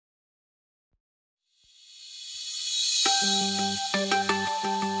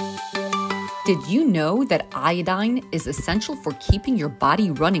Did you know that iodine is essential for keeping your body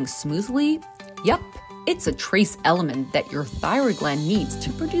running smoothly? Yup, it's a trace element that your thyroid gland needs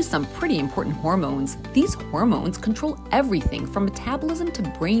to produce some pretty important hormones. These hormones control everything from metabolism to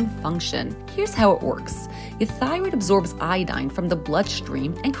brain function. Here's how it works. Your thyroid absorbs iodine from the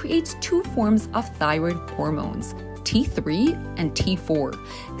bloodstream and creates two forms of thyroid hormones, T3 and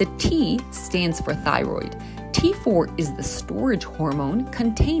T4. The T stands for thyroid. T4 is the storage hormone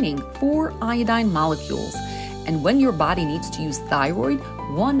containing 4 iodine molecules. And when your body needs to use thyroid,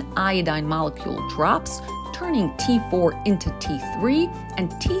 one iodine molecule drops, turning T4 into T3, and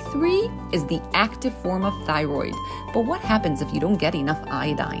T3 is the active form of thyroid. But what happens if you don't get enough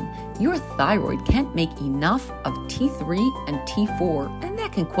iodine? Your thyroid can't make enough of T3 and T4, and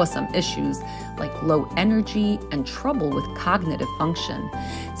that can cause some issues like low energy and trouble with cognitive function.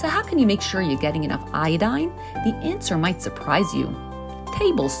 So how can you make sure you're getting enough iodine? The answer might surprise you.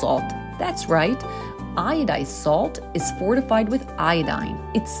 Table salt, that's right. Iodized salt is fortified with iodine.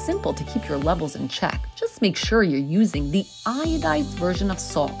 It's simple to keep your levels in check. Just make sure you're using the iodized version of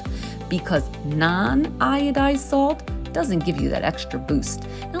salt, because non-iodized salt doesn't give you that extra boost.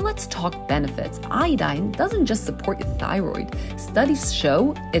 Now let's talk benefits. Iodine doesn't just support your thyroid. Studies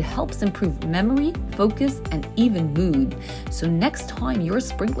show it helps improve memory, focus, and even mood. So next time you're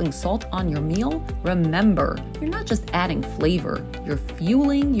sprinkling salt on your meal, remember, you're not just adding flavor, you're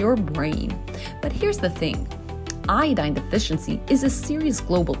fueling your brain. But here's the thing. Iodine deficiency is a serious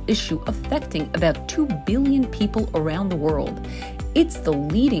global issue affecting about 2 billion people around the world. It's the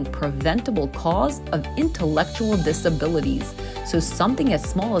leading preventable cause of intellectual disabilities. So something as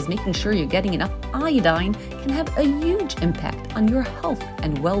small as making sure you're getting enough iodine can have a huge impact on your health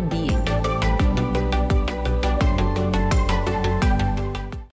and well-being.